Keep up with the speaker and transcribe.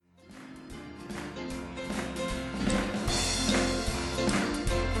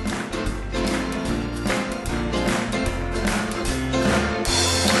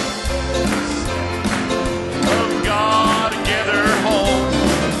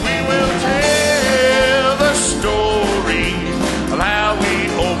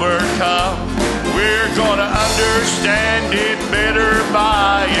understand it better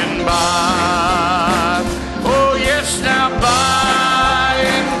by and by. Oh yes, now by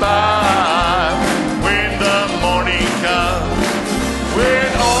and by, when the morning comes, when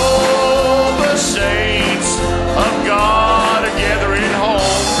all the saints of God are gathering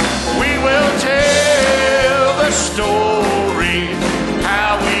home, we will tell the story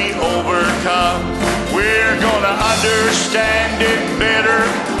how we overcome. We're gonna understand it better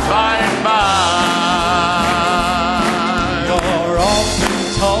by and by. You're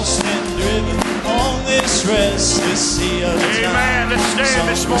often tossed and driven on this restless sea of time. Amen. Let's stand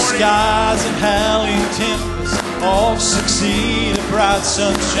this morning. Skies and howling tempests all succeed a bright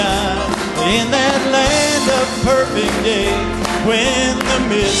sunshine. But in that land of perfect day, when the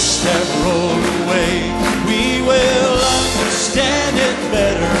mists have rolled away, we will understand it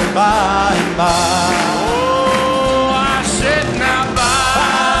better by and by.